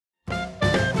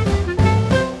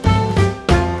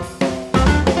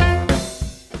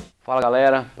Fala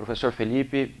galera, professor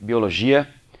Felipe, Biologia.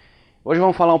 Hoje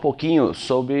vamos falar um pouquinho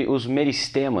sobre os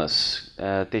meristemas,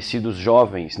 tecidos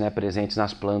jovens, presentes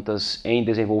nas plantas em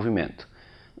desenvolvimento.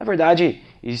 Na verdade,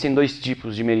 existem dois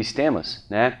tipos de meristemas,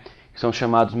 que são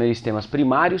chamados meristemas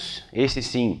primários. Esses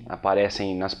sim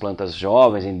aparecem nas plantas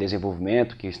jovens em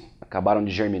desenvolvimento, que acabaram de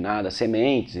germinar das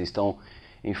sementes, estão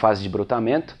em fase de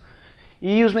brotamento.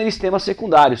 E os meristemas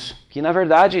secundários, que na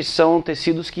verdade são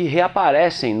tecidos que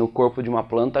reaparecem no corpo de uma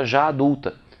planta já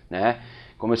adulta,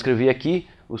 Como eu escrevi aqui,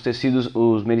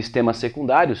 os meristemas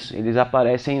secundários, eles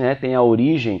aparecem, têm a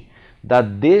origem da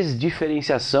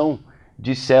desdiferenciação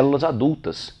de células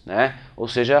adultas, Ou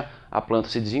seja, a planta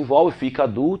se desenvolve, fica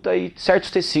adulta e certos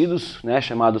tecidos,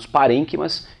 chamados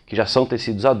parênquimas, que já são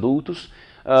tecidos adultos,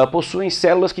 possuem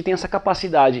células que têm essa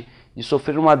capacidade de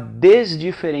sofrer uma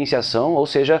desdiferenciação, ou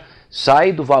seja,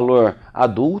 sai do valor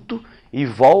adulto e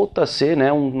volta a ser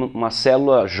uma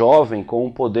célula jovem com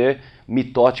um poder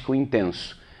mitótico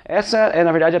intenso. Essa é,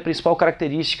 na verdade, a principal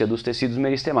característica dos tecidos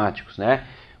meristemáticos,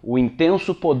 O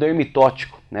intenso poder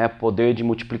mitótico, poder de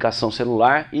multiplicação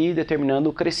celular e determinando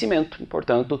o crescimento,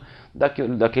 portanto,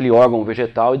 daquele órgão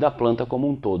vegetal e da planta como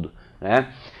um todo,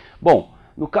 Bom,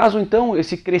 no caso, então,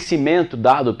 esse crescimento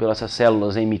dado pelas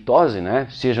células em mitose,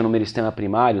 seja no meristema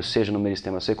primário, seja no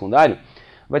meristema secundário,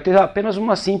 vai ter apenas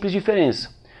uma simples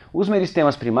diferença. Os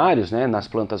meristemas primários, nas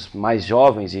plantas mais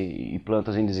jovens e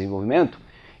plantas em desenvolvimento,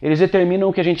 eles determinam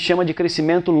o que a gente chama de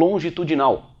crescimento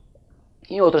longitudinal.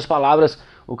 Em outras palavras,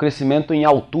 o crescimento em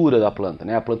altura da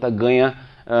planta, A planta ganha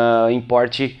em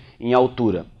porte em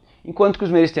altura. Enquanto que os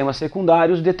meristemas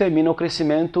secundários determinam o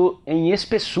crescimento em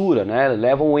espessura,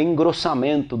 levam ao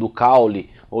engrossamento do caule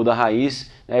ou da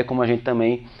raiz, como a gente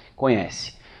também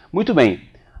conhece. Muito bem,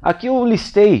 aqui eu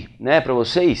listei para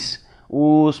vocês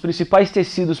os principais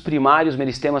tecidos primários,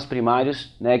 meristemas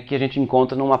primários, que a gente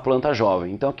encontra numa planta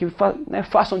jovem. Então aqui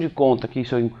façam de conta que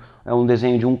isso é um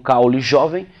desenho de um caule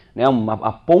jovem,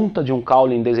 a ponta de um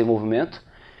caule em desenvolvimento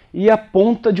e a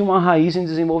ponta de uma raiz em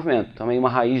desenvolvimento, também uma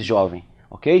raiz jovem.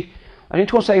 Ok? A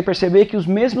gente consegue perceber que os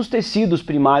mesmos tecidos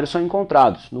primários são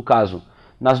encontrados. No caso,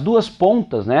 nas duas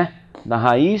pontas, da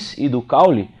raiz e do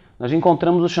caule, nós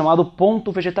encontramos o chamado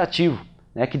ponto vegetativo,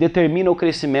 que determina o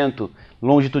crescimento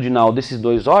longitudinal desses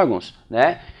dois órgãos,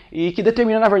 e que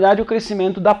determina, na verdade, o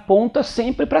crescimento da ponta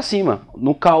sempre para cima,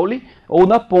 no caule, ou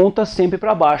da ponta sempre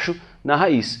para baixo, na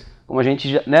raiz. Como a gente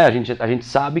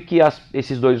sabe que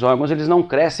esses dois órgãos eles não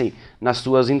crescem nas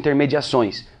suas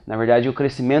intermediações. Na verdade, o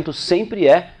crescimento sempre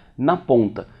é na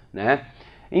ponta,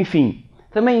 Enfim,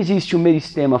 também existe o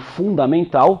meristema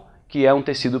fundamental, que é um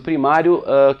tecido primário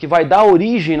que vai dar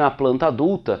origem na planta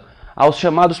adulta aos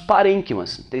chamados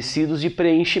parênquimas, tecidos de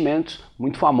preenchimentos,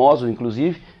 muito famosos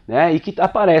inclusive, e que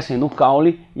aparecem no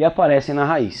caule e aparecem na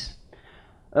raiz.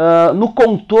 No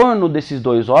contorno desses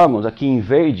dois órgãos, aqui em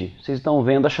verde, vocês estão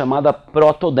vendo a chamada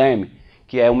protoderme,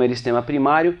 que é um meristema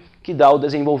primário que dá o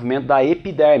desenvolvimento da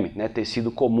epiderme, tecido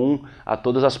comum a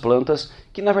todas as plantas,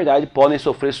 que na verdade podem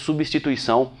sofrer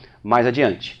substituição mais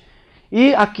adiante.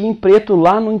 E aqui em preto,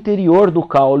 lá no interior do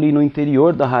caule, no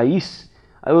interior da raiz,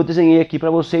 eu desenhei aqui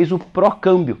para vocês o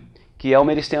procâmbio, que é o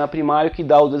meristema primário que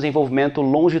dá o desenvolvimento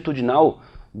longitudinal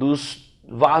dos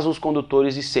vasos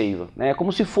condutores de seiva. É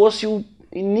como se fosse o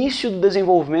início do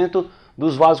desenvolvimento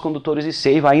dos vasos condutores de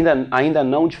seiva, ainda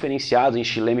não diferenciados em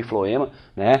xilema e floema,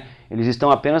 Eles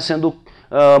estão apenas sendo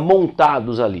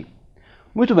montados ali.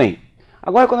 Muito bem.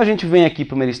 Agora, quando a gente vem aqui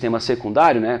para o meristema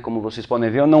secundário, como vocês podem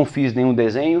ver, eu não fiz nenhum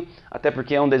desenho, até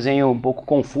porque é um desenho um pouco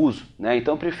confuso,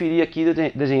 Então eu preferi aqui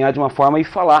desenhar de uma forma e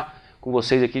falar com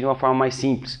vocês aqui de uma forma mais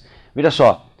simples. Veja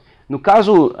só, no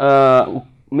caso,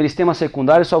 o meristemas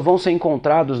secundários só vão ser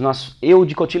encontrados nas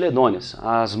eudicotiledôneas.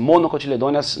 As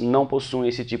monocotiledôneas não possuem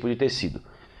esse tipo de tecido.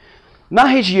 Na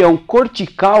região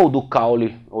cortical do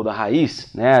caule ou da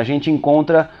raiz, a gente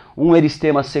encontra um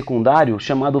meristema secundário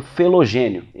chamado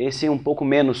felogênio. Esse é um pouco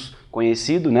menos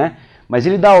conhecido, mas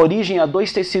ele dá origem a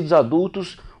dois tecidos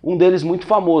adultos, um deles muito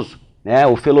famoso.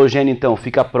 O felogênio, então,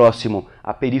 fica próximo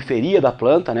à periferia da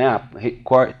planta,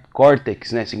 córtex,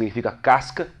 significa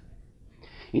casca.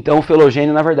 Então o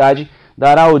felogênio, na verdade,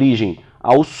 dará origem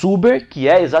ao suber, que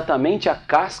é exatamente a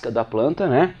casca da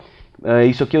planta,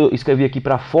 Isso aqui eu escrevi aqui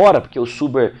para fora, porque o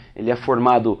suber ele é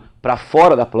formado para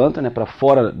fora da planta, para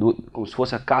fora, como se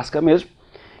fosse a casca mesmo.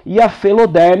 E a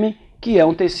feloderme, que é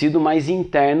um tecido mais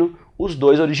interno, os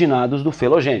dois originados do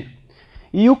felogênio.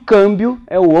 E o câmbio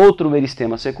é o outro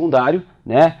meristema secundário,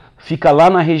 fica lá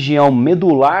na região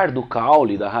medular do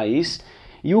caule, da raiz,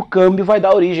 e o câmbio vai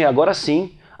dar origem, agora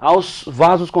sim, aos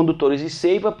vasos condutores de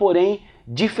seiva, porém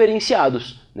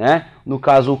diferenciados, No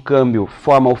caso, o câmbio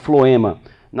forma o floema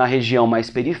na região mais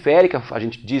periférica, a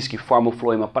gente diz que forma o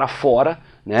floema para fora,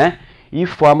 né? E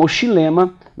forma o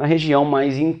xilema na região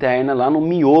mais interna, lá no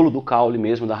miolo do caule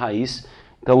mesmo, da raiz.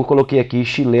 Então eu coloquei aqui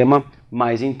xilema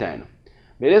mais interno.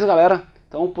 Beleza, galera?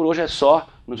 Então por hoje é só.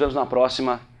 Nos vemos na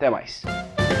próxima. Até mais.